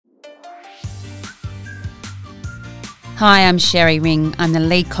Hi, I'm Sherry Ring. I'm the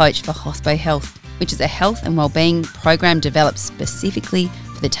lead coach for HOSPO Health, which is a health and wellbeing program developed specifically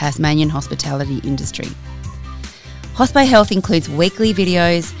for the Tasmanian hospitality industry. HOSPO Health includes weekly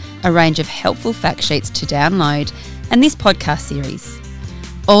videos, a range of helpful fact sheets to download, and this podcast series.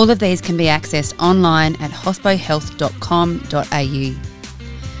 All of these can be accessed online at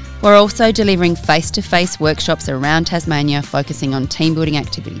hospohealth.com.au. We're also delivering face-to-face workshops around Tasmania focusing on team building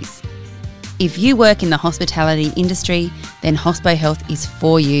activities. If you work in the hospitality industry, then HOSPO Health is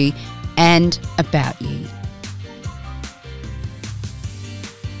for you and about you.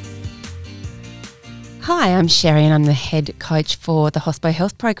 Hi, I'm Sherry and I'm the head coach for the HOSPO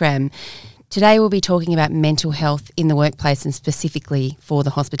Health program. Today we'll be talking about mental health in the workplace and specifically for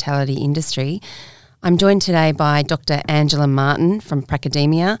the hospitality industry. I'm joined today by Dr. Angela Martin from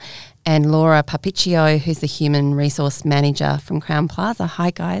Pracademia and Laura Papiccio, who's the Human Resource Manager from Crown Plaza. Hi,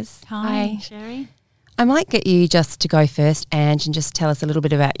 guys. Hi, Sherry. I might get you just to go first, Ange, and just tell us a little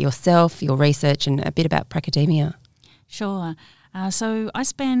bit about yourself, your research, and a bit about Pracademia. Sure. So I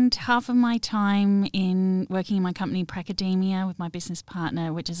spend half of my time in working in my company Pracademia with my business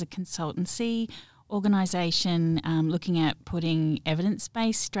partner, which is a consultancy organisation looking at putting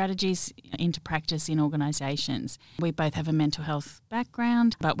evidence-based strategies into practice in organisations. We both have a mental health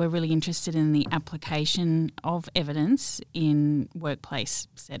background, but we're really interested in the application of evidence in workplace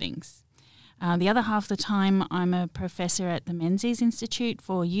settings. The other half of the time, I'm a professor at the Menzies Institute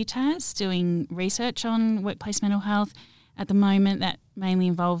for UTAS, doing research on workplace mental health. At the moment, that mainly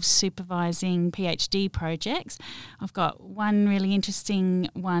involves supervising PhD projects. I've got one really interesting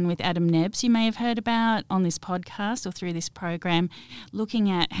one with Adam Nebbs you may have heard about on this podcast or through this program, looking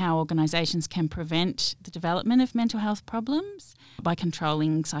at how organisations can prevent the development of mental health problems by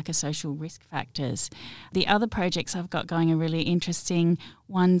controlling psychosocial risk factors. The other projects I've got going are really interesting.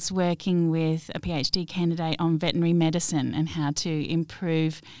 One's working with a PhD candidate on veterinary medicine and how to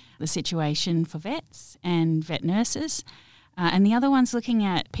improve the situation for vets and vet nurses. And the other one's looking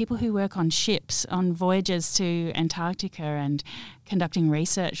at people who work on ships on voyages to Antarctica and conducting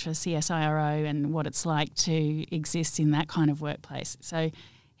research for CSIRO and what it's like to exist in that kind of workplace. So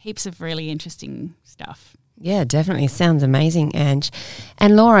heaps of really interesting stuff. Yeah, definitely. Sounds amazing, Ange.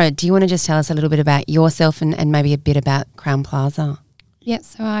 And Laura, do you want to just tell us a little bit about yourself and maybe a bit about Crown Plaza? Yeah,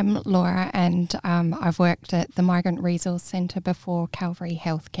 so I'm Laura and I've worked at the Migrant Resource Centre before, Calvary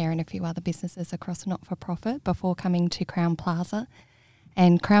Healthcare and a few other businesses across not-for-profit before coming to Crown Plaza.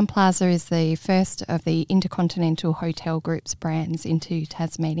 And Crown Plaza is the first of the Intercontinental Hotel Group's brands into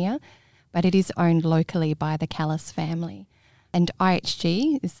Tasmania, but it is owned locally by the Callis family. And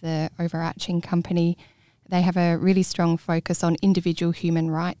IHG is the overarching company. They have a really strong focus on individual human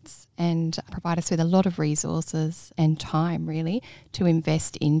rights and provide us with a lot of resources and time, really, to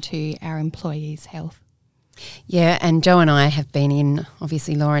invest into our employees' health. Yeah, and Joe and I have been in,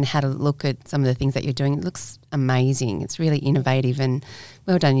 obviously, Laura, and had a look at some of the things that you're doing. It looks amazing. It's really innovative and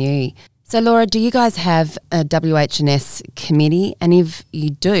well done you. So, Laura, do you guys have a WH&S committee? And if you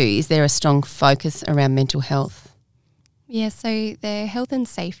do, is there a strong focus around mental health? Yeah, so the Health and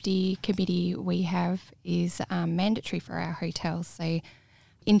Safety Committee we have is mandatory for our hotels. So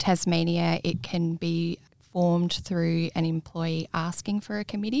in Tasmania, it can be formed through an employee asking for a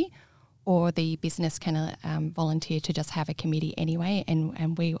committee, or the business can volunteer to just have a committee anyway,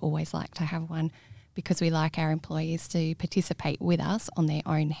 and we always like to have one because we like our employees to participate with us on their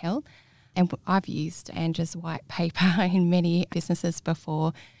own health. And I've used Angela's white paper in many businesses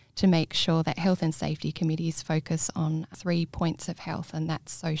before to make sure that health and safety committees focus on 3 points of health, and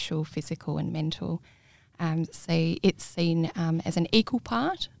that's social, physical and mental. So it's seen as an equal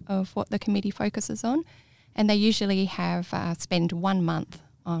part of what the committee focuses on, and they usually have spend 1 month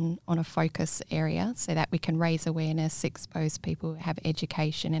on a focus area so that we can raise awareness, expose people, have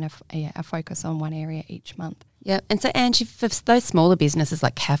education and a focus on one area each month. Yeah, and so Ange, for those smaller businesses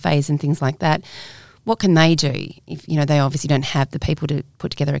like cafes and things like that, what can they do if, they obviously don't have the people to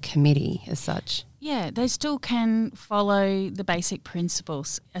put together a committee as such? Yeah, they still can follow the basic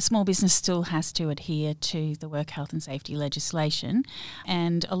principles. A small business still has to adhere to the work health and safety legislation,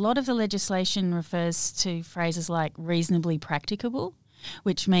 and a lot of the legislation refers to phrases like reasonably practicable,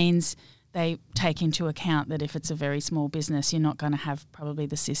 which means they take into account that if it's a very small business, you're not going to have probably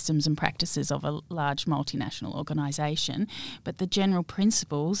the systems and practices of a large multinational organisation, but the general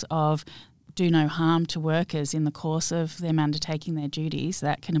principles of do no harm to workers in the course of them undertaking their duties,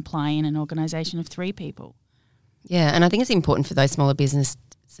 that can apply in an organisation of 3 people. Yeah, and I think it's important for those smaller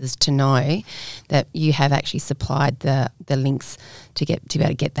businesses to know that you have actually supplied the links to be able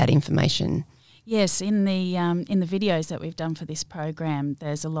to get that information. Yes, in the videos that we've done for this program,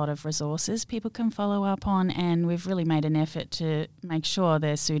 there's a lot of resources people can follow up on, and we've really made an effort to make sure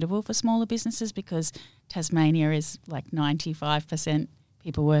they're suitable for smaller businesses, because Tasmania is like 95%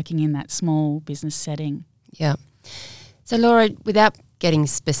 people working in that small business setting. Yeah. So Laura, without getting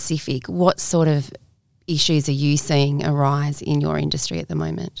specific, what sort of issues are you seeing arise in your industry at the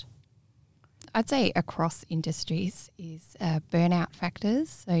moment? I'd say across industries is burnout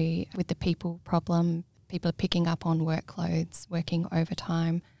factors. So with the people problem, people are picking up on workloads, working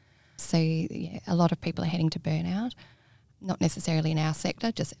overtime. So yeah, a lot of people are heading to burnout, not necessarily in our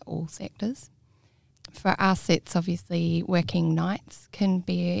sector, just all sectors. For us, it's obviously working nights can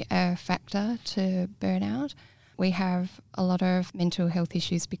be a factor to burnout. We have a lot of mental health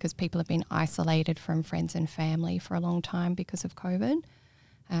issues because people have been isolated from friends and family for a long time because of COVID.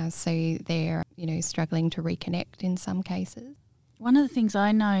 So they're, struggling to reconnect in some cases. One of the things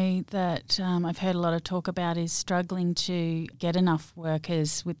I know that I've heard a lot of talk about is struggling to get enough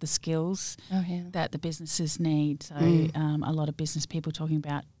workers with the skills that the businesses need. So a lot of business people talking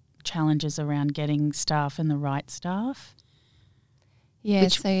about challenges around getting staff and the right staff. Yeah,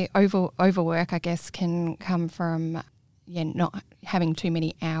 so overwork, I guess, can come from not having too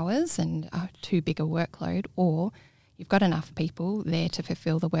many hours and too big a workload, or you've got enough people there to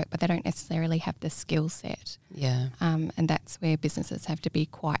fulfil the work, but they don't necessarily have the skill set. Yeah. And that's where businesses have to be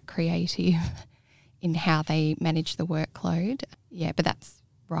quite creative in how they manage the workload. Yeah, but that's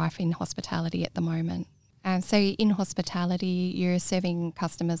rife in hospitality at the moment. So in hospitality, you're serving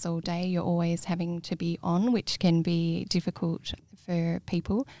customers all day. You're always having to be on, which can be difficult for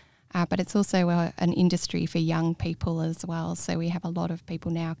people. But it's also an industry for young people as well. So we have a lot of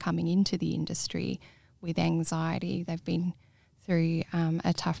people now coming into the industry with anxiety. They've been through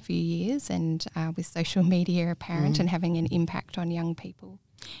a tough few years, and with social media apparent and having an impact on young people.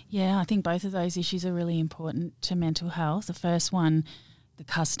 Yeah, I think both of those issues are really important to mental health. The first one, the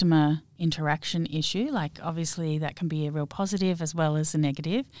customer interaction issue, like obviously that can be a real positive as well as a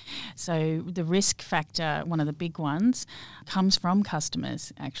negative. So the risk factor, one of the big ones, comes from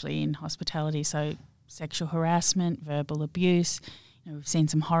customers actually in hospitality. So sexual harassment, verbal abuse. We've seen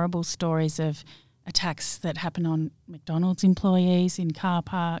some horrible stories of attacks that happen on McDonald's employees in car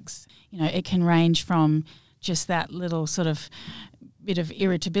parks. It can range from just that little sort of bit of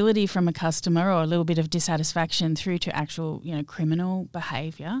irritability from a customer or a little bit of dissatisfaction through to actual, criminal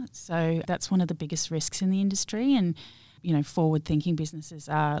behaviour. So that's one of the biggest risks in the industry, and, forward-thinking businesses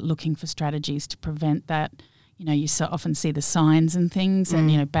are looking for strategies to prevent that. You so often see the signs and things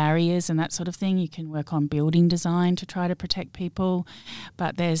and, barriers and that sort of thing. You can work on building design to try to protect people.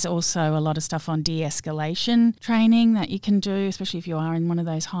 But there's also a lot of stuff on de-escalation training that you can do, especially if you are in one of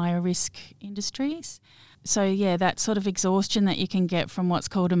those higher risk industries. So, yeah, that sort of exhaustion that you can get from what's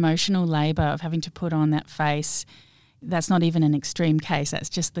called emotional labour of having to put on that face, that's not even an extreme case. That's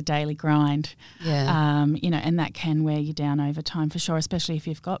just the daily grind. Yeah. And that can wear you down over time for sure, especially if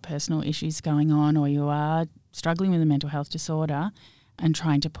you've got personal issues going on or you are struggling with a mental health disorder and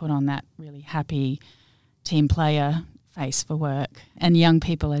trying to put on that really happy team player face for work. And young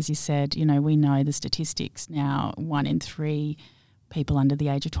people, as you said, we know the statistics now, 1 in 3 people under the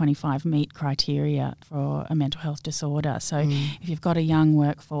age of 25 meet criteria for a mental health disorder. So if you've got a young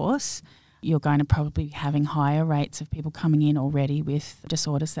workforce, you're going to probably be having higher rates of people coming in already with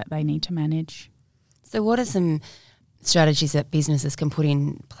disorders that they need to manage. So what are some strategies that businesses can put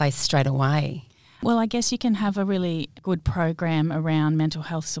in place straight away? Well, I guess you can have a really good program around mental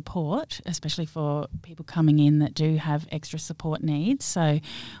health support, especially for people coming in that do have extra support needs. So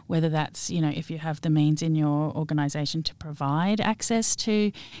whether that's, if you have the means in your organisation to provide access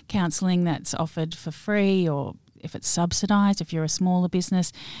to counselling that's offered for free, or if it's subsidised, if you're a smaller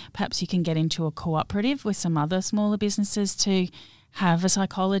business, perhaps you can get into a cooperative with some other smaller businesses to have a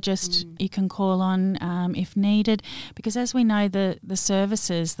psychologist you can call on if needed. Because as we know, the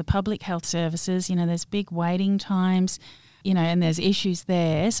services, the public health services, there's big waiting times, and there's issues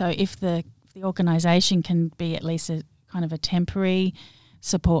there. So if the organisation can be at least a kind of a temporary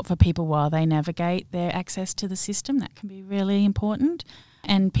support for people while they navigate their access to the system, that can be really important.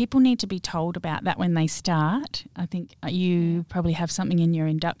 And people need to be told about that when they start. I think you probably have something in your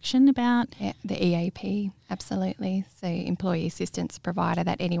induction about. Yeah, the EAP, absolutely. So employee assistance provider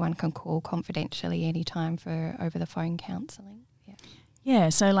that anyone can call confidentially anytime for over-the-phone counselling. Yeah,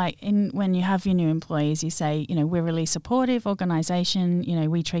 so when you have your new employees, you say, we're a really supportive organisation,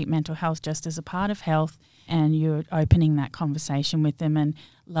 we treat mental health just as a part of health, and you're opening that conversation with them and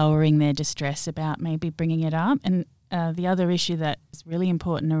lowering their distress about maybe bringing it up. And the other issue that is really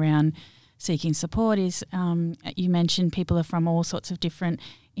important around seeking support is you mentioned people are from all sorts of different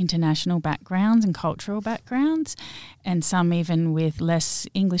international backgrounds and cultural backgrounds, and some even with less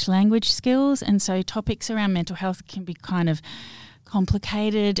English language skills. And so topics around mental health can be kind of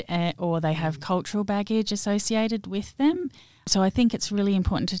complicated, or they have cultural baggage associated with them. So I think it's really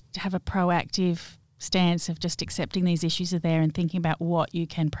important to have a proactive stance of just accepting these issues are there and thinking about what you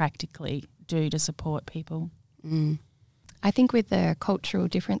can practically do to support people. I think with the cultural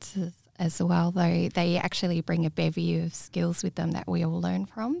differences as well, though, they actually bring a bevy of skills with them that we all learn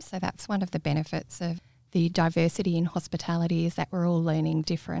from. So that's one of the benefits of the diversity in hospitality, is that we're all learning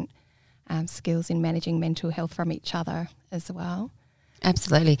different skills in managing mental health from each other as well.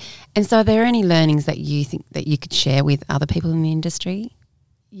 Absolutely. And so are there any learnings that you think that you could share with other people in the industry?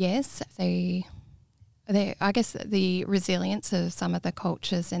 Yes. So I guess the resilience of some of the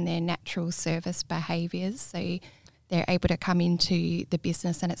cultures and their natural service behaviours. So they're able to come into the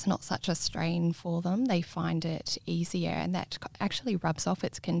business and it's not such a strain for them. They find it easier, and that actually rubs off.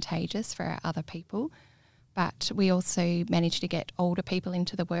 It's contagious for other people. But we also manage to get older people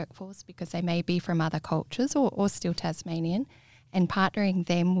into the workforce because they may be from other cultures or still Tasmanian. And partnering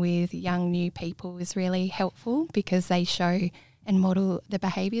them with young new people is really helpful because they show and model the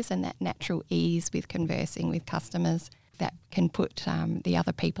behaviours and that natural ease with conversing with customers that can put the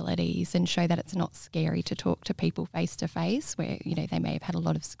other people at ease and show that it's not scary to talk to people face to face, where they may have had a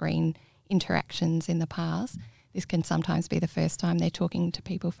lot of screen interactions in the past. This can sometimes be the first time they're talking to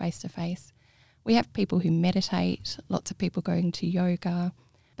people face to face. We have people who meditate, lots of people going to yoga.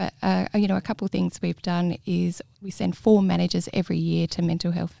 But, a couple of things we've done is we send 4 managers every year to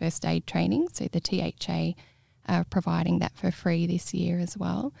mental health first aid training. So the THA are providing that for free this year as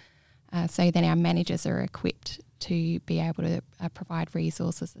well. So then our managers are equipped to be able to provide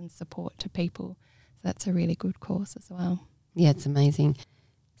resources and support to people. So that's a really good course as well. Yeah, it's amazing.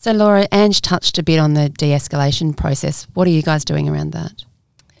 So Laura, Ange touched a bit on the de-escalation process. What are you guys doing around that?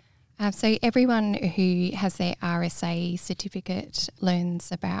 So everyone who has their RSA certificate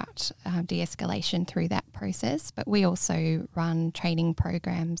learns about de-escalation through that process, but we also run training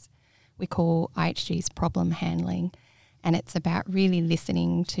programs we call IHG's problem handling, and it's about really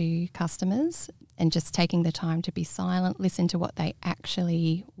listening to customers and just taking the time to be silent, listen to what they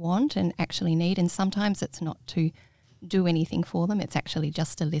actually want and actually need, and sometimes it's not to do anything for them, it's actually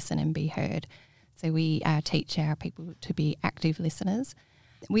just to listen and be heard. So we teach our people to be active listeners.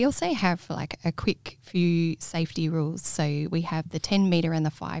 We also have like a quick few safety rules. So we have the 10 metre and the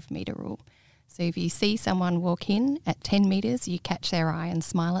 5 metre rule. So if you see someone walk in at 10 metres, you catch their eye and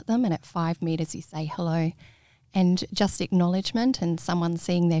smile at them, and at 5 metres you say hello. And just acknowledgement and someone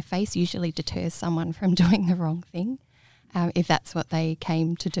seeing their face usually deters someone from doing the wrong thing, if that's what they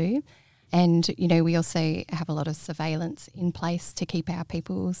came to do. And, we also have a lot of surveillance in place to keep our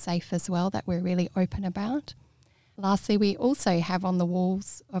people safe as well that we're really open about. Lastly, we also have on the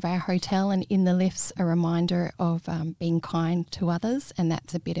walls of our hotel and in the lifts a reminder of being kind to others, and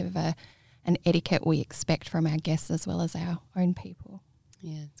that's a bit of an etiquette we expect from our guests as well as our own people.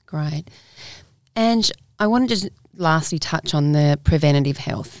 Yeah, it's great. And I wanted to lastly touch on the preventative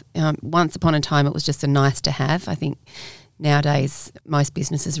health. Once upon a time it was just a nice to have. I think nowadays most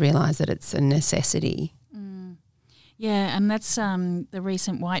businesses realise that it's a necessity. Yeah, and that's the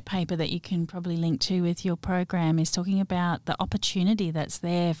recent white paper that you can probably link to with your program is talking about the opportunity that's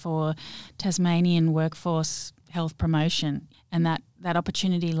there for Tasmanian workforce health promotion, and that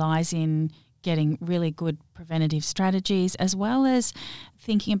opportunity lies in getting really good preventative strategies as well as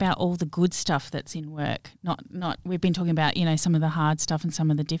thinking about all the good stuff that's in work. Not we've been talking about, some of the hard stuff and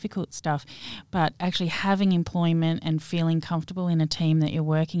some of the difficult stuff, but actually having employment and feeling comfortable in a team that you're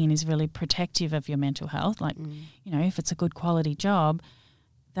working in is really protective of your mental health. Like, if it's a good quality job,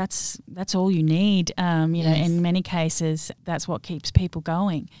 that's all you need. Yes. In many cases, that's what keeps people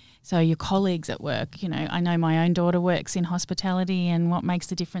going. So your colleagues at work, I know my own daughter works in hospitality, and what makes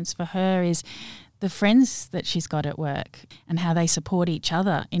the difference for her is the friends that she's got at work and how they support each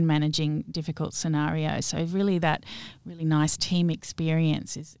other in managing difficult scenarios. So really that really nice team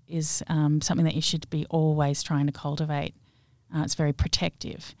experience is something that you should be always trying to cultivate. It's very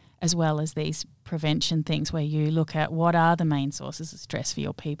protective, as well as these prevention things where you look at what are the main sources of stress for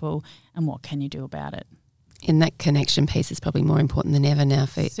your people and what can you do about it. And that connection piece is probably more important than ever now,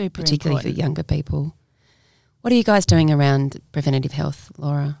 particularly for younger people. What are you guys doing around preventative health,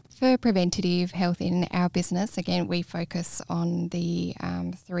 Laura? For preventative health in our business, again, we focus on the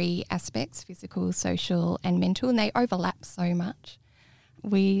 3 aspects, physical, social and mental, and they overlap so much.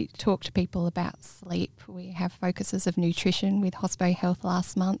 We talk to people about sleep. We have focuses of nutrition with HOSPO Health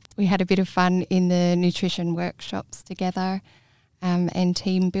last month. We had a bit of fun in the nutrition workshops together. and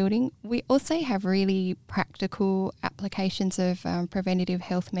team building. We also have really practical applications of preventative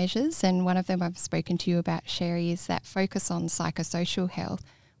health measures, and one of them I've spoken to you about, Sherry, is that focus on psychosocial health.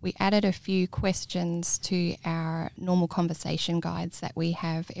 We added a few questions to our normal conversation guides that we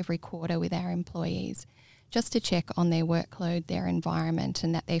have every quarter with our employees, just to check on their workload, their environment,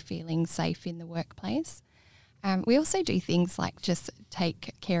 and that they're feeling safe in the workplace. We also do things like just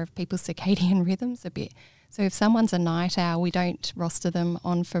take care of people's circadian rhythms a bit. So if someone's a night owl, we don't roster them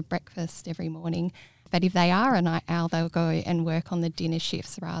on for breakfast every morning. But if they are a night owl, they'll go and work on the dinner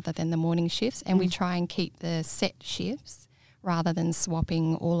shifts rather than the morning shifts. And we try and keep the set shifts rather than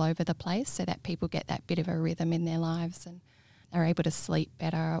swapping all over the place, so that people get that bit of a rhythm in their lives and are able to sleep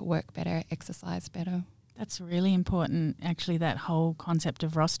better, work better, exercise better. That's really important, actually, that whole concept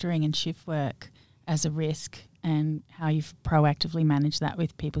of rostering and shift work as a risk, and how you've proactively managed that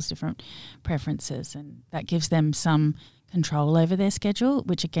with people's different preferences. And that gives them some control over their schedule,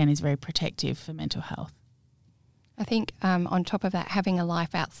 which again is very protective for mental health. I think on top of that, having a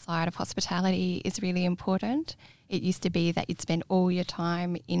life outside of hospitality is really important. It used to be that you'd spend all your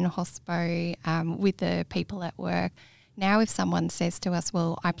time in HOSPO with the people at work. Now if someone says to us,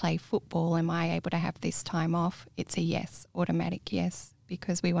 well, I play football, am I able to have this time off? It's a yes, automatic yes,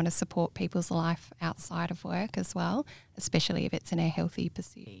 because we want to support people's life outside of work as well, especially if it's in a healthy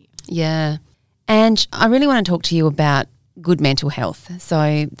pursuit. Yeah. And I really want to talk to you about good mental health.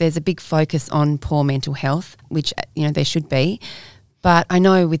 So there's a big focus on poor mental health, which, you know, there should be. But I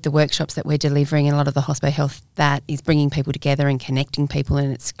know with the workshops that we're delivering and a lot of the HOSPO Health, that is bringing people together and connecting people,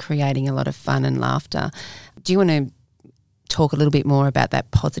 and it's creating a lot of fun and laughter. Do you want to talk a little bit more about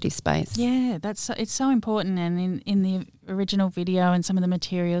that positive space? Yeah, it's so important. And in the original video and some of the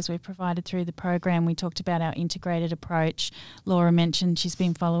materials we've provided through the program, we talked about our integrated approach. Laura mentioned she's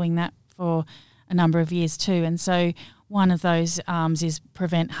been following that for a number of years too. And so one of those arms is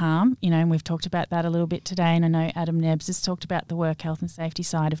prevent harm, you know, and we've talked about that a little bit today. And I know Adam Nebbs has talked about the work health and safety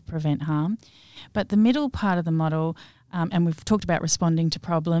side of prevent harm. But the middle part of the model, and we've talked about responding to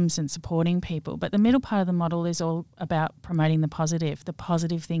problems and supporting people, but the middle part of the model is all about promoting the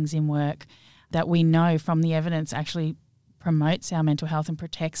positive things in work that we know from the evidence actually promotes our mental health and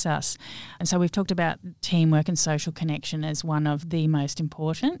protects us. And so we've talked about teamwork and social connection as one of the most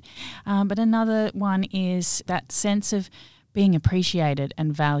important. But another one is that sense of being appreciated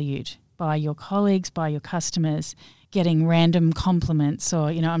and valued by your colleagues, by your customers, getting random compliments.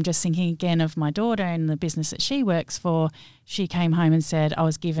 Or, you know, I'm just thinking again of my daughter and the business that she works for. She came home and said, I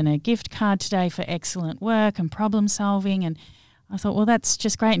was given a gift card today for excellent work and problem solving. And I thought, well, that's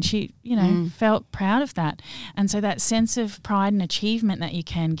just great. And she, you know, felt proud of that. And so that sense of pride and achievement that you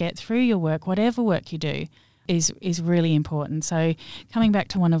can get through your work, whatever work you do, is really important. So coming back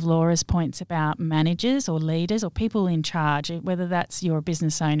to one of Laura's points about managers or leaders or people in charge, whether that's you're a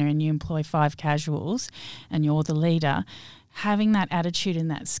business owner and you employ 5 casuals and you're the leader, having that attitude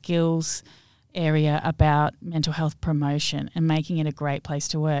and that skills area about mental health promotion and making it a great place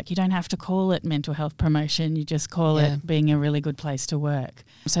to work. You don't have to call it mental health promotion, you just call it being a really good place to work.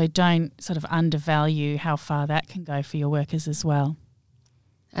 So don't sort of undervalue how far that can go for your workers as well.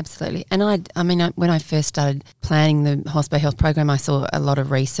 Absolutely. And I mean, when I first started planning the HOSPO Health program, I saw a lot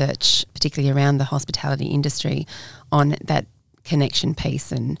of research, particularly around the hospitality industry, on that connection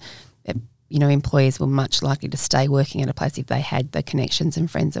piece, and you know, employees were much likely to stay working at a place if they had the connections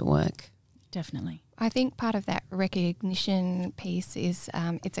and friends at work. Definitely. I think part of that recognition piece is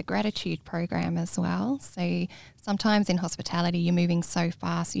it's a gratitude program as well. So sometimes in hospitality you're moving so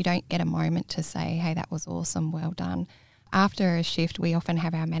fast you don't get a moment to say, hey, that was awesome, well done. After a shift, we often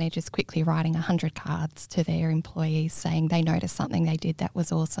have our managers quickly writing 100 cards to their employees saying they noticed something they did that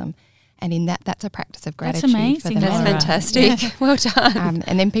was awesome. And in that's a practice of gratitude. That's amazing. For the That's fantastic. Yeah. Well done.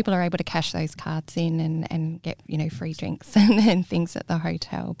 And then people are able to cash those cards in and get, you know, free drinks and things at the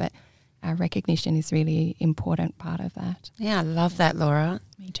hotel. But recognition is really important part of that. Yeah, I love that, Laura.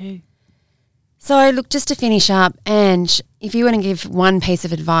 Me too. So look, just to finish up, and if you want to give one piece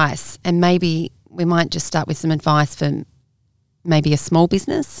of advice, and maybe we might just start with some advice for maybe a small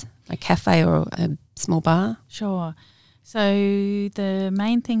business, a cafe or a small bar. Sure. So the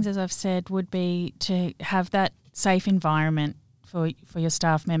main things, as I've said, would be to have that safe environment for your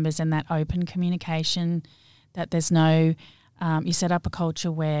staff members and that open communication, that there's no you set up a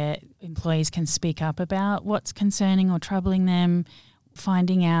culture where employees can speak up about what's concerning or troubling them,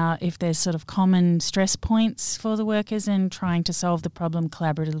 finding out if there's sort of common stress points for the workers and trying to solve the problem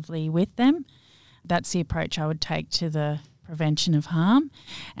collaboratively with them. That's the approach I would take to the prevention of harm.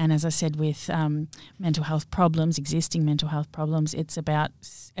 And as I said, with mental health problems, existing mental health problems, it's about,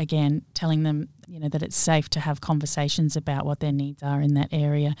 again, telling them, that it's safe to have conversations about what their needs are in that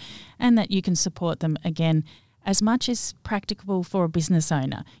area, and that you can support them, again, as much as practicable for a business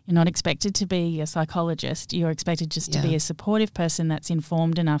owner. You're not expected to be a psychologist. You're expected just to be a supportive person that's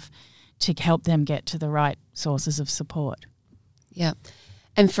informed enough to help them get to the right sources of support. Yeah.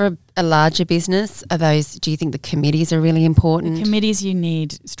 And for a larger business, do you think the committees are really important? The committees, you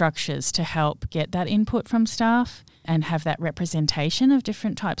need structures to help get that input from staff and have that representation of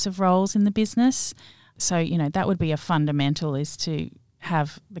different types of roles in the business. So, that would be a fundamental, is to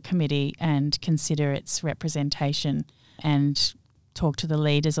have the committee and consider its representation and talk to the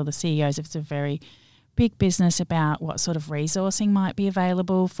leaders or the CEOs if it's a very big business about what sort of resourcing might be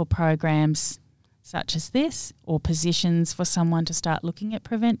available for programs such as this, or positions for someone to start looking at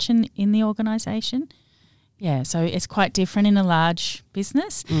prevention in the organisation. Yeah, so it's quite different in a large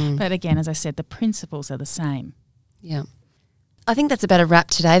business. But again, as I said, the principles are the same. Yeah. I think that's about a wrap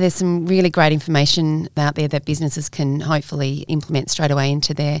today. There's some really great information out there that businesses can hopefully implement straight away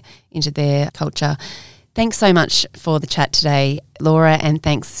into their culture. Thanks so much for the chat today, Laura, and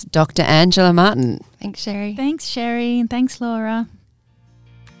thanks, Dr. Angela Martin. Thanks, Sherry. Thanks, Sherry, and thanks, Laura.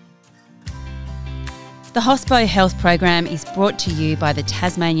 The HOSPO Health program is brought to you by the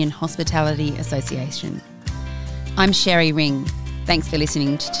Tasmanian Hospitality Association. I'm Sherry Ring. Thanks for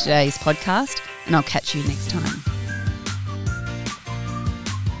listening to today's podcast, and I'll catch you next time.